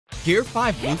Gear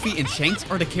 5 Luffy and Shanks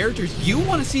are the characters you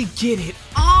want to see get it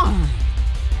on.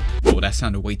 Oh, that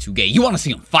sounded way too gay. You want to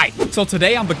see them fight. So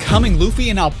today I'm becoming Luffy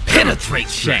and I'll penetrate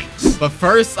Shanks. But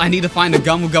first, I need to find the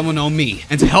Gumu Gumu no Mi.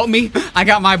 And to help me, I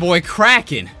got my boy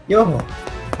Kraken. Yo.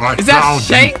 Is that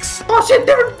Shanks? Oh shit,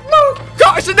 there. No.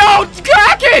 Gosh, no,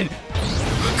 Kraken!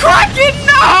 Kraken,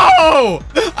 no!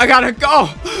 I gotta go.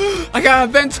 I gotta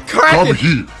avenge Kraken. Come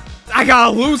here. I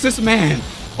gotta lose this man.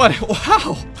 What?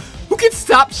 Wow. Who can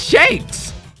stop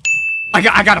Shanks? I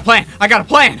got a plan. I got a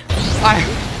plan. I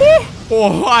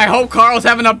hope Carl's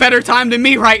having a better time than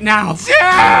me right now.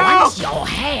 What's your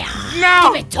hair?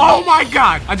 No! Oh my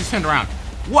god! I just turned around.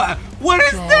 What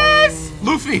is this?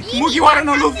 Luffy! You wanna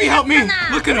know Luffy? Help me!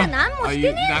 Look at him! Oh,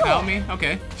 you not gonna help me?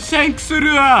 Okay. Shanks,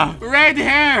 red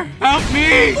hair! Help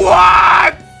me!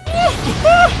 What?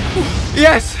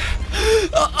 Yes!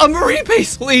 A marine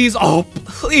base, please! Oh,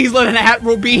 please let an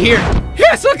admiral be here!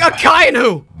 Yes, look, a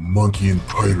Kainu! Monkey and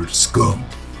pirate scum.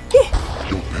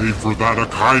 You'll pay for that,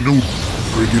 Akainu.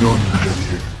 Bring it on, you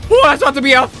idiot. Oh, it's about to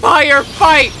be a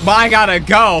firefight! But I gotta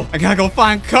go. I gotta go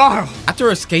find Carl. After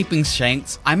escaping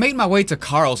Shanks, I made my way to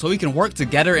Carl so we can work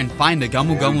together and find the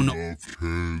Gumu Gumu no... Cakes,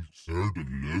 they're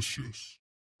delicious.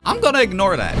 I'm gonna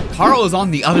ignore that. Carl is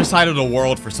on the other side of the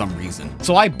world for some reason.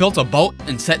 So I built a boat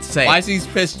and set sail. Why is these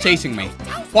fish chasing me?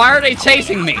 Why are they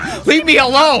chasing me? Leave me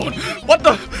alone! What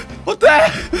the?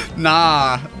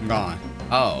 Nah, I'm gone.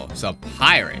 Oh, it's a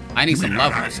pirate. I need some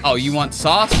levels. Oh, you want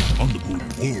sauce?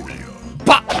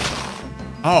 Bah!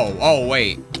 Oh,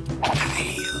 wait.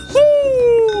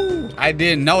 Woo! I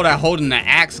didn't know that holding the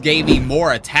axe gave me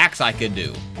more attacks I could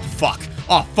do. Fuck.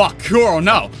 Oh, fuck. Kuro,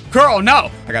 no. Kuro,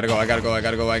 no. I gotta go. I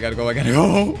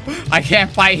can't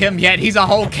fight him yet. He's a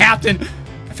whole captain.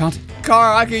 I found it.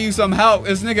 Carl, I could use some help.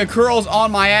 This nigga Kuro's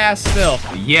on my ass still.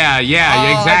 Yeah,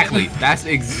 exactly. That's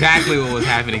exactly what was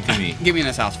happening to me. Get me in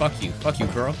this house. Fuck you,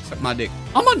 Kuro. Suck my dick.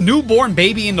 I'm a newborn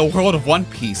baby in the world of One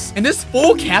Piece, and this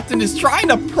fool captain is trying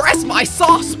to press my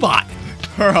soft spot.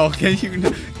 Kuro, can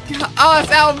you... Oh, it's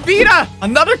Alvida!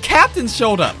 Another captain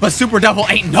showed up. But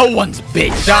SuperDevil ain't no one's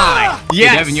bitch. Die.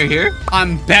 Yes. Hey, Devin, you're here?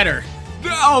 I'm better.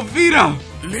 Alvida!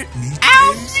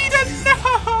 Alvida,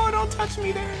 no! Don't touch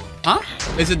me there. Huh?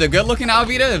 Is it the good-looking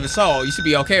Alvida? If so, you should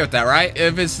be okay with that, right?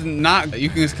 If it's not, you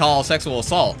can just call sexual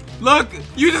assault. Look,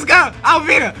 you just got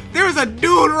Alvida. There was a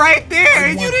dude right there,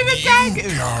 and you didn't attack him.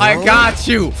 I got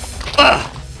you.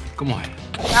 Ugh. Come on.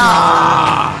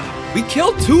 We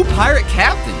killed 2 pirate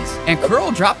captains, and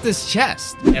Kuro dropped this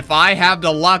chest. If I have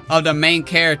the luck of the main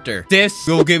character, this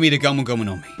will give me the Gumu Gumu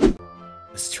no Mi.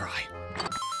 Let's try.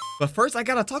 But first, I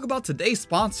gotta talk about today's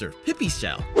sponsor,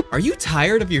 Pipishell. Are you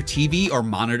tired of your TV or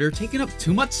monitor taking up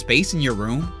too much space in your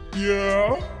room?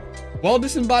 Yeah? Well,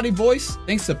 disembodied voice,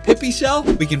 thanks to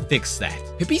Pipishell, we can fix that.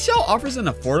 Pipishell offers an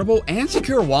affordable and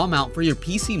secure wall mount for your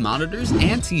PC monitors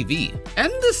and TV.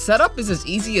 And the setup is as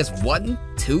easy as 1,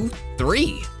 2,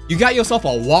 3. You got yourself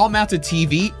a wall-mounted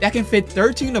TV that can fit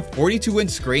 13 to 42-inch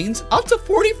screens up to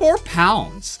 44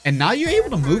 pounds. And now you're able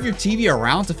to move your TV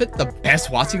around to fit the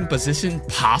best watching position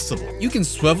possible. You can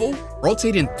swivel,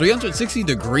 rotate in 360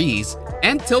 degrees,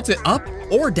 and tilt it up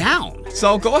or down.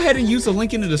 So go ahead and use the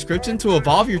link in the description to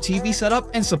evolve your TV setup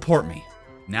and support me.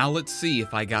 Now let's see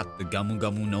if I got the Gumu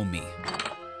Gumu no Mi.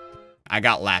 I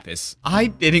got lapis. I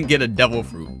didn't get a devil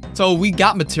fruit. So we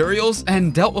got materials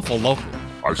and dealt with a local.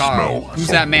 I Carl, smell who's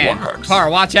that man? wax.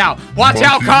 Carl, watch out. Watch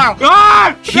out, Carl.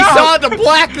 Ah! He saw the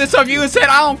blackness of you and said,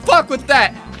 I don't fuck with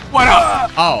that. What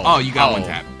up? Oh, you got one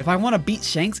tap. If I want to beat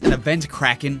Shanks and avenge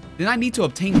Kraken, then I need to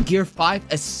obtain Gear 5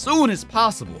 as soon as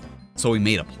possible. So we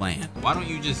made a plan. Why don't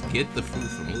you just get the fruit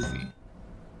from Luffy?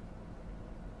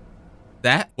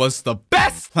 That was the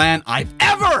best plan I've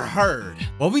ever heard.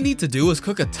 What we need to do is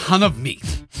cook a ton of meat.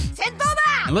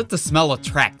 And let the smell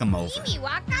attract them over.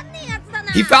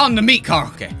 He found the meat, Carl.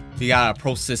 Okay. You gotta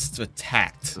process to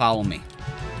attack. Follow me.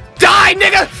 Die,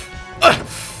 nigga!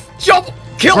 Jump!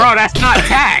 Kill! Bro, that's not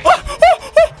attack!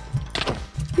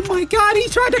 Oh my god, he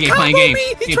tried to combo me!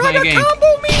 He tried to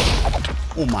combo me!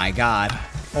 Oh my god.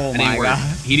 Oh my god.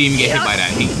 He didn't even get hit by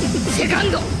that.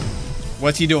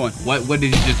 What's he doing? What did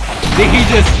he just... Did he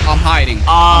just... I'm hiding.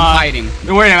 I'm hiding.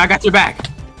 Don't worry, I got your back.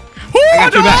 I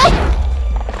got your back.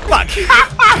 Fuck.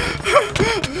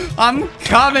 I'm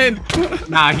coming.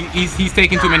 Nah, he's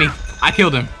taking too many. I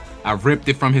killed him. I ripped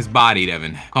it from his body,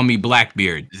 Devin. Call me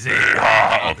Blackbeard.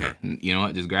 Okay, you know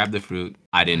what? Just grab the fruit.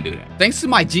 I didn't do that. Thanks to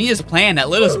my genius plan that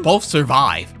let us both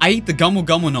survive, I ate the Gumu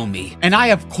Gumu no Mi, and I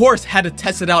of course had to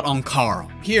test it out on Carl.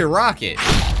 Here, rocket.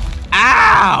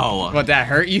 Ow! What, that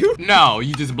hurt you? No,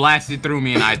 you just blasted through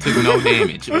me and I took no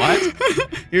damage. What?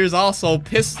 Here's also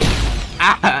pistol.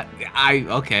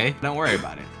 Okay. Don't worry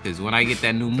about it. Because when I get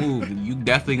that new move, you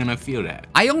definitely gonna feel that.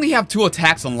 I only have 2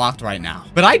 attacks unlocked right now,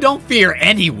 but I don't fear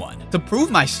anyone. To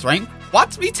prove my strength,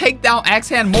 watch me take down Axe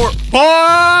Hand more.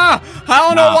 I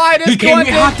don't know why this gun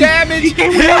did damage. He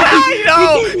came with I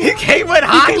know. He came with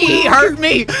hockey. He hurt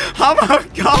me. Oh my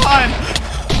god.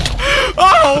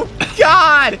 Oh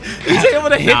god. He's able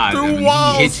to hit through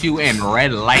walls. He hit you and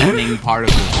red lightning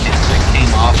particles that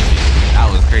came off. That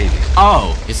was crazy.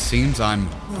 Oh. It seems I'm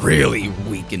really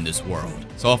weak in this world.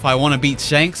 So if I want to beat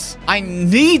Shanks, I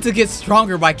need to get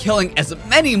stronger by killing as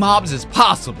many mobs as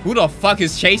possible. Who the fuck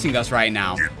is chasing us right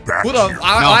now? Who the?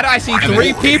 Why do I see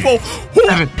 3 people?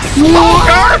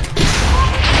 Smoker!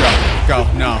 Go.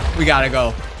 No. We gotta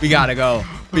go. We gotta go.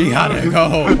 We gotta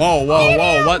go. Whoa, whoa,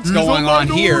 whoa. What's going on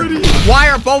here? Why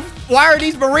are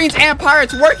these Marines and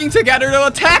pirates working together to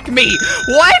attack me?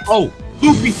 What? Oh,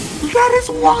 Luffy. That is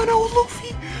Wano,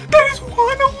 Luffy. That is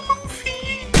Wano,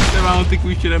 Luffy. I don't think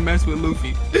we should have messed with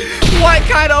Luffy. What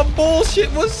kind of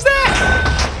bullshit was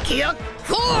that?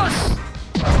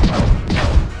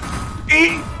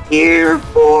 Air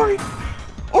Force.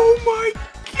 Oh my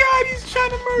god, he's trying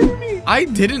to murder me. I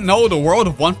didn't know the world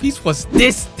of One Piece was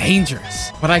this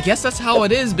dangerous. But I guess that's how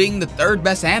it is being the 3rd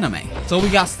best anime. So we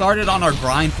got started on our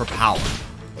grind for power.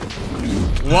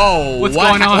 Whoa, what's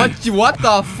going on? What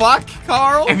the fuck,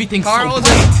 Carl? Everything's Carl so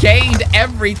just gained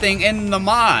everything in the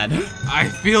mod. I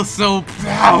feel so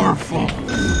powerful.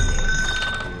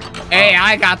 Hey,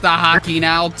 I got the hockey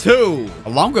now too.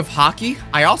 Along with hockey,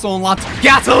 I also unlocked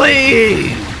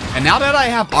gasoline. And now that I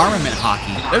have armament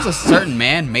hockey, there's a certain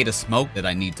man made of smoke that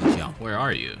I need to jump. Where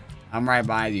are you? I'm right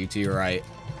behind you to your right.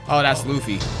 Oh, that's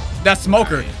Luffy. That's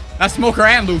Smoker. That's Smoker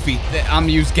and Luffy. I'm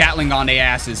gonna use Gatling on their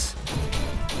asses.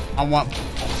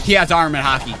 He has armament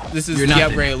hockey. This is the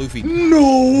upgraded Luffy.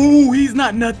 No, he's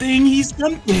not nothing. He's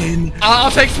something. I'll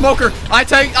take Smoker.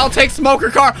 I'll take Smoker,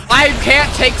 Carl. I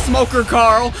can't take Smoker,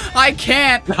 Carl. I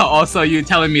can't. Also, you're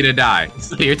telling me to die.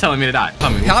 So you're telling me to die. Tell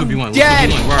me, I'm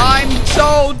dead. I'm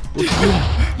so...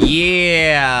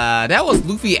 Yeah, that was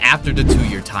Luffy after the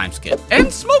 2-year time skip.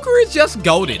 And Smoker is just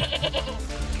goated.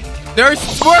 There's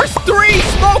 3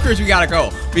 smokers. We gotta go.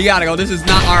 We gotta go. This is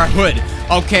not our hood.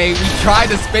 Okay, we tried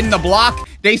to spin the block.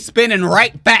 They spinning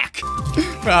right back.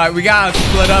 Alright, we gotta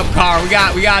split up, Carl. We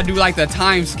gotta do like the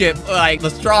time skip like the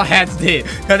Straw Hats did.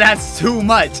 Cause that's too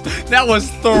much. That was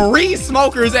 3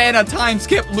 smokers and a time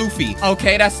skip Luffy.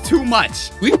 Okay, that's too much.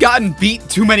 We've gotten beat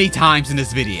too many times in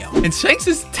this video. And Shanks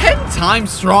is 10 times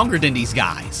stronger than these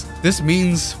guys. This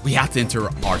means we have to enter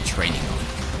our training mode.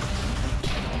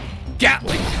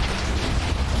 Gatling.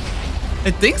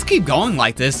 If things keep going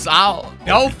like this,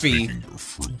 Luffy.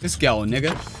 Let's go,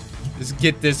 nigga. Let's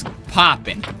get this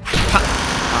popping.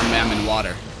 I'm in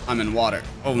water. I'm in water.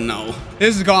 Oh no.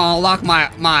 This is gonna unlock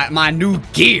my new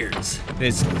gears.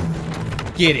 Let's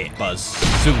get it,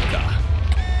 bazooka.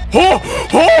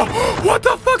 Oh, what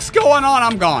the fuck's going on?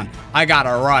 I'm gone. I gotta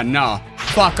run. No.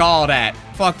 Fuck all that.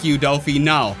 Fuck you, Luffy.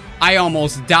 No. I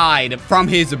almost died from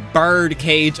his bird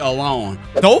cage alone.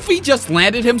 Luffy just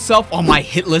landed himself on my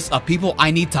hit list of people I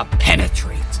need to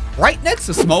penetrate. Right next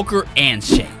to Smoker and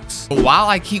Shanks. But while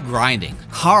I keep grinding,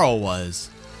 Carl was...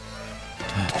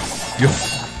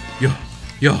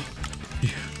 Yo.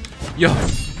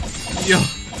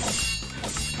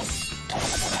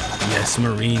 Yes,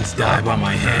 Marines die by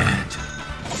my hand.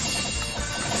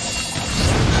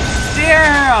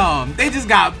 Damn! They just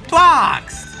got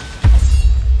boxed!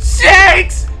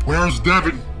 Shanks! Where's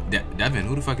Devin? Devin?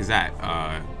 Who the fuck is that?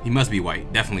 He must be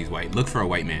white. Definitely he's white. Look for a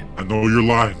white man. I know you're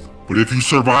lying, but if you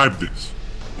survive this,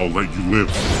 I'll let you live.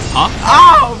 Huh?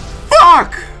 Oh,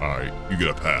 fuck! Alright, you get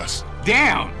a pass.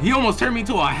 Damn, he almost turned me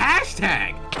to a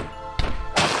hashtag.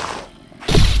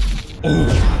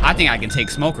 Oh, I think I can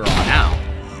take Smoker on now.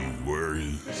 Where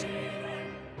is...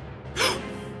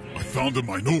 I found a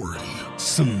minority.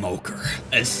 Smoker,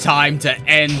 it's time to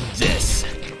end this.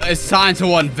 It's time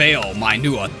to unveil my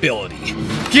new ability.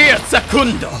 Gear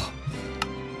Secundo!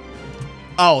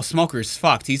 Oh, Smoker's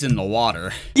fucked. He's in the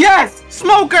water. Yes!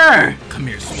 Smoker! Come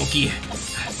here, Smokey.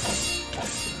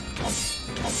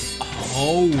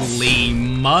 Holy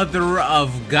mother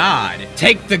of God.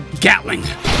 Take the Gatling.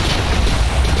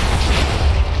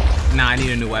 Nah, I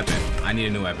need a new weapon. I need a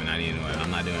new weapon.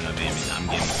 I'm not doing enough damage.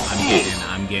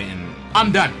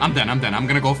 I'm done. I'm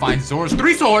gonna go find Zoro's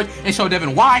 3 swords and show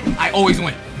Devin why I always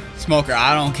win. Smoker,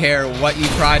 I don't care what you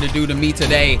try to do to me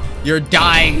today. You're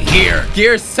dying here.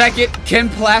 Gear second,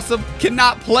 cannot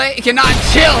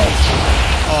chill.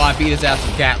 Oh, I beat his ass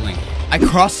with Gatling. I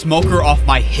crossed Smoker off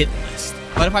my hit list.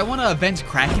 But if I want to avenge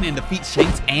Kraken and defeat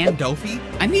Shanks and Luffy,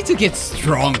 I need to get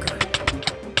stronger.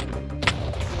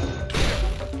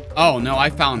 Oh no, I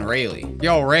found Rayleigh.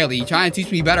 Yo, Rayleigh, you trying to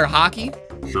teach me better hockey?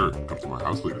 Sure, come to my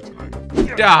house later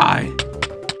tonight. Die.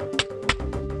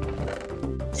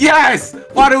 Yes!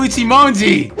 Waluigi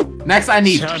Monji! Next I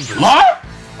need Law?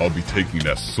 I'll be taking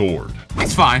that sword.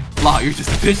 It's fine. Law, you're just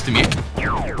a bitch to me.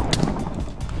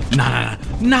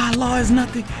 Nah, Law is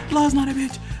nothing. Law's not a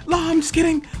bitch. Law, I'm just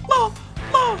kidding. Law.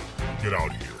 Get out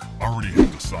of here. I already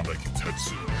have the Sandai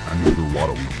Kitetsu. I need the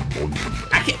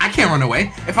Waluigi. I can't run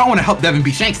away. If I want to help Devin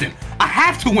beat Shanks, then I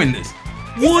have to win this.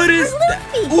 What is that?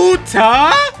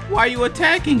 Uta? Why are you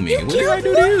attacking me? What did I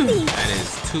do to you? That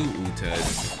is 2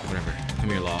 Utas. Whatever. Come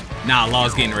here, Law. Nah,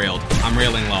 Law's getting railed. I'm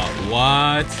railing Law.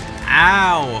 What?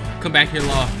 Ow. Come back here,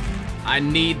 Law. I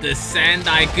need the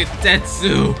Sandai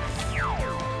Kitetsu.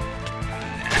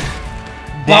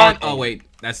 But, oh wait,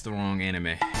 that's the wrong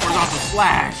anime. Horizontal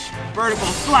slash. Vertical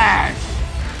slash.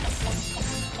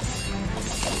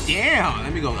 Damn.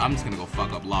 Let me go. I'm just gonna go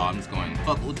fuck up Law. I'm just going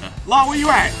fuck Uta. Law, where you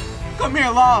at? Come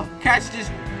here, Law. Catch this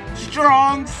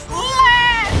strong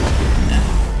slash.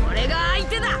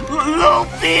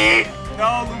 Luffy!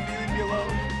 No, Luffy, leave me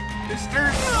alone. This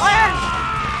third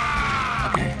slash.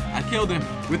 Okay, I killed him.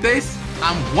 With this,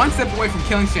 I'm 1 step away from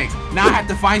killing Shanks. Now I have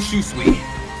to find Shusui.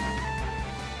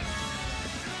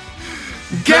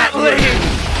 Gatling!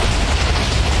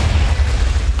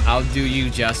 I'll do you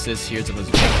justice. Here's a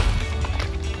bazooka.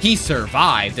 He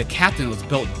survived. The captain was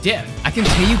built diff. I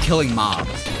continue killing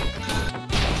mobs.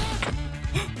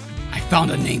 I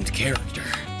found a named character.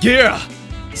 Yeah!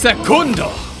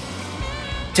 Secundo!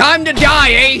 Time to die,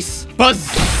 Ace!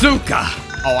 Bazooka!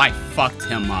 Oh, I fucked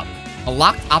him up. A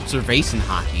locked observation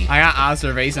hockey. I got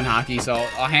observation hockey, so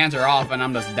our hands are off and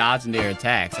I'm just dodging their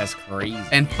attacks. That's crazy.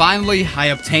 And finally, I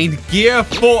obtained gear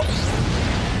 4.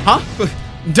 Huh?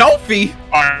 Dofi?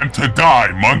 I'm to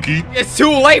die, monkey. It's too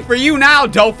late for you now,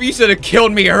 Dofi. You should have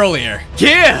killed me earlier.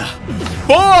 Gear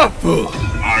 4.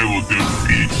 I will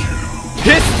defeat you.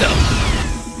 Pistol.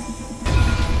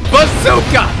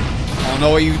 Bazooka. I don't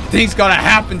know what you think's gonna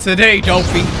happen today,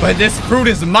 Dofi, but this fruit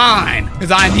is mine,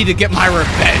 because I need to get my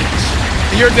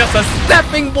revenge. You're just a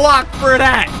stepping block for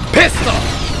that. Pistol.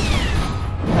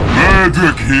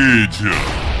 Magic Cage.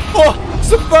 Oh,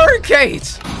 it's a bird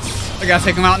cage. I gotta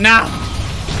take him out now.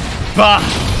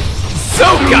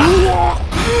 Bazooka.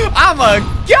 I'm a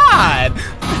god.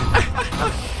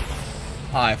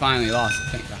 Oh, I finally lost it.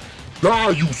 Thank God. Die,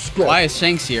 you scum. Why is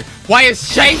Shanks here? Why is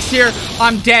Shanks here?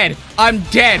 I'm dead. I'm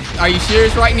dead. Are you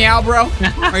serious right now, bro?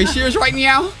 Are you serious right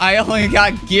now? I only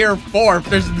got gear 4.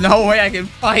 There's no way I can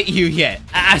fight you yet.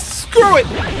 Screw it.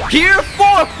 Gear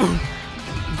 4.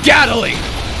 Gatling.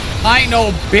 I ain't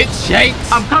no bitch,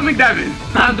 Shanks. I'm coming, Devin.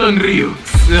 Stand on Ryu.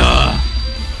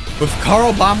 With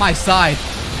Carl by my side,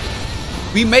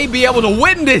 we may be able to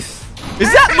win this.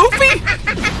 Is that Luffy?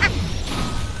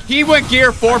 He went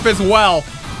gear 4th as well.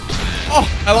 Oh,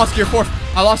 I lost gear 4th.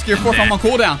 I lost gear 4th. I'm on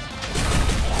cooldown.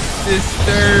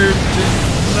 Disturbed.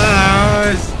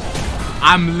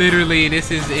 I'm literally, this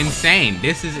is insane.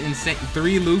 This is insane.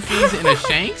 3 Luffys and a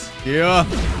Shanks? Yeah.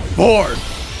 Bored.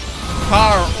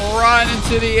 Carl, run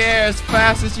into the air as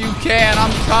fast as you can.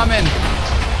 I'm coming.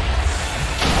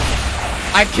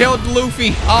 I killed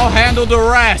Luffy. I'll handle the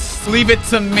rest. Leave it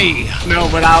to me. No,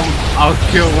 but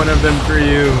I'll kill one of them for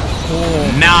you.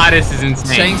 Oh. Nah, this is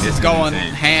insane. Shanks is going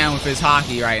ham with his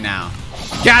hockey right now.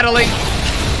 Gatling.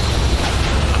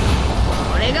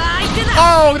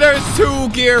 Oh, there's 2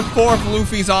 gear 4th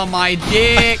Luffys on my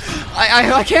dick.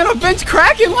 I can't avenge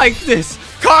Kraken like this.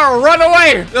 Carl, run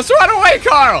away. Just run away,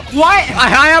 Carl. What?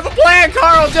 I have a plan,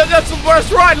 Carl.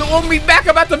 Just run. We'll meet back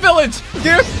up at the village.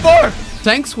 Gear 4.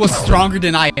 Shanks was stronger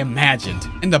than I imagined,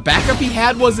 and the backup he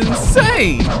had was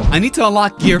insane. I need to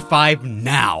unlock Gear 5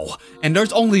 now, and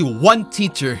there's only one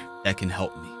teacher that can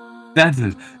help me. That's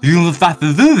it. You will have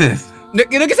to do this. Take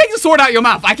the sword out your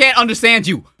mouth. I can't understand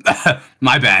you.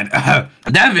 My bad.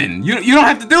 Devin, you don't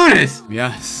have to do this.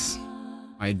 Yes,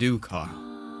 I do, Carl.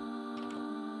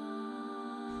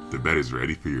 The bed is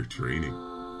ready for your training.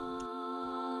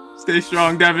 Stay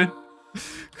strong, Devin.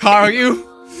 Carl, you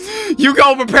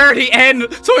go prepare the end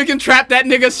so we can trap that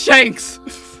nigga Shanks.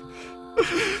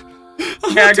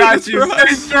 Yeah, I got you.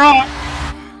 Stay strong.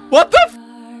 What the f?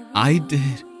 I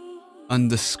did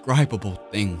undescribable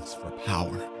things for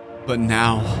power, but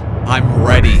now I'm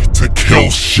ready to Kill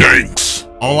Shanks.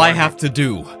 All I have to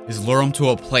do is lure him to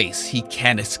a place he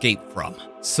can't escape from.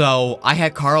 So I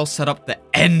had Carl set up the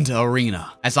end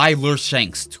arena as I lure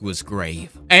Shanks to his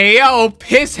grave. Hey yo,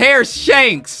 piss hair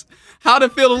Shanks! How'd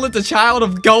it feel to let the child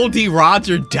of Goldie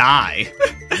Roger die?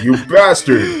 You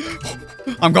bastard.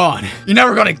 I'm gone. You're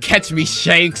never gonna catch me,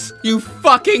 Shanks. You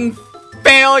fucking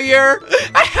failure.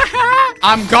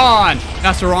 I'm gone.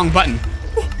 That's the wrong button.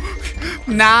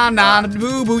 Nah,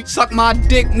 boo boo, suck my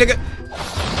dick, nigga.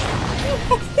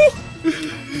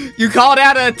 You call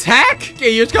that an attack?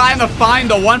 Okay, you're trying to find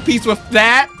the One Piece with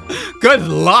that? Good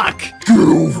luck. Get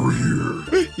over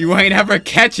here. You ain't ever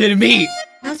catching me.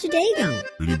 How's your day going?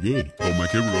 Pretty good. Told my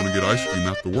kid we're gonna get ice cream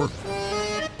after work.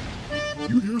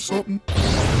 You hear something?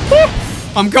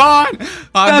 I'm gone.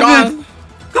 I'm gone.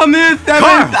 Come in, Seven.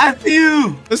 Carl. I see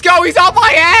you. Let's go. He's on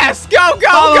my ass. Go.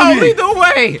 Follow me. Lead the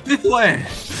way. This way.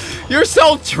 You're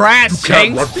so trash,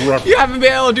 can't run Shanks. forever. You haven't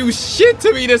been able to do shit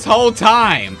to me this whole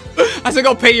time. I should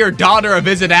go pay your daughter a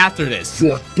visit after this.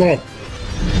 Fucked up.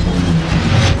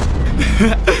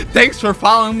 Thanks for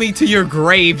following me to your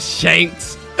grave,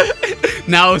 Shanks.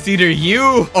 Now it's either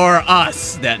you or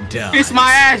us that does. Kiss my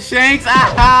ass, Shanks.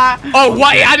 Oh,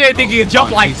 wait, I didn't think you could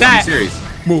jump like that.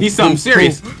 He's something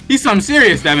serious. He's something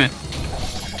serious, Devin.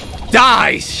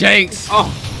 Die, Shanks.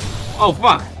 Oh,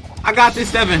 fuck. I got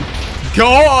this, Devin. Go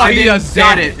on, I he didn't does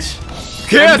got it. it.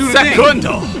 Que Let me do the thing.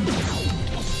 segundo.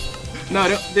 No,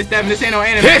 this Devin, this ain't no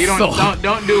anime. Pistol. You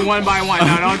don't do one by one.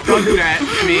 No, don't do that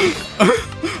to me.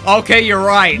 Okay, you're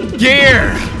right.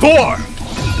 Gear 4.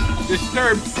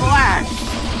 Disturb slash.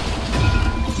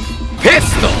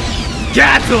 Pistol.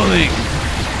 Gatling.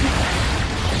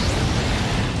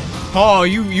 Oh,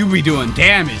 you be doing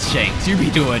damage, Shanks. You be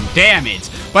doing damage.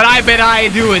 But I bet I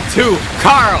do it too.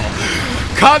 Carl,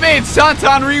 come in,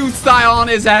 Santan Ryu style on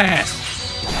his ass.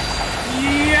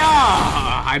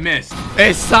 Yeah, I missed.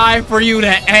 It's time for you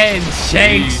to end,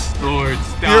 Shanks. Sword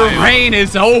style. Your reign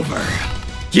is over.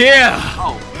 Yeah.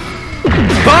 Oh.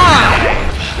 5.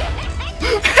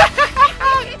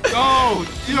 Go,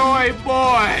 Joy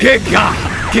Boy. Get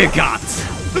got.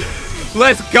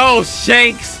 Let's go,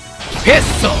 Shanks.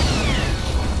 Pistol.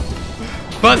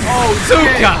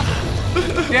 Bazooka.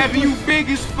 Devin, you big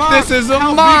as fuck. This is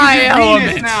How my big is your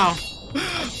penis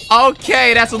element. now?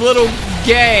 Okay, that's a little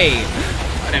gay.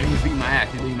 Oh, Devin, he's beating my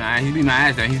ass. He's beating my ass. He's beating my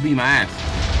ass. Devin. He's beating my ass.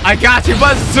 I got you,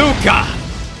 bazooka.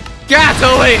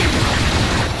 Gatling.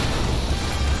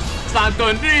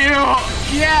 Santonio.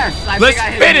 Yes. Let's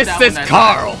finish this,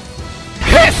 Carl.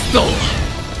 Pistol.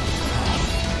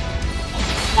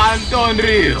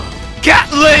 Santonio.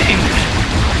 Gatling.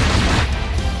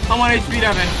 How much HP,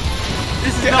 Devin?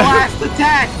 This is the last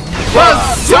attack.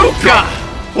 Bazooka.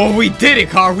 Well, we did it,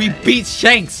 Carl. We beat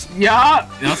Shanks. Yeah.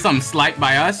 You know, something slight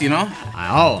by us, you know?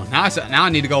 Oh, now I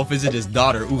need to go visit his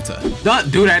daughter, Uta.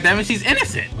 Don't do that, Devin. She's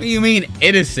innocent. What do you mean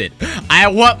innocent? I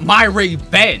want my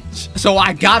revenge. So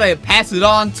I gotta pass it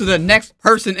on to the next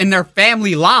person in their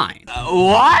family line.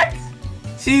 What?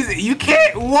 You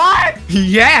can't, what?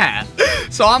 Yeah.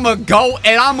 So I'm gonna go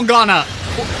and I'm gonna...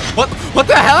 What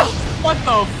the hell? What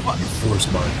the fuck? Force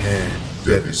my hand.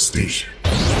 Devastation.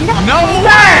 No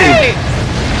way!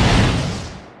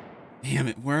 Damn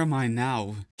it, where am I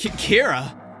now?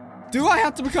 Kira? Do I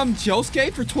have to become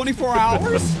Josuke for 24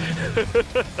 hours?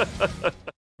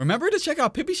 Remember to check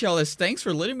out Pipishell as thanks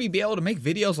for letting me be able to make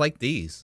videos like these.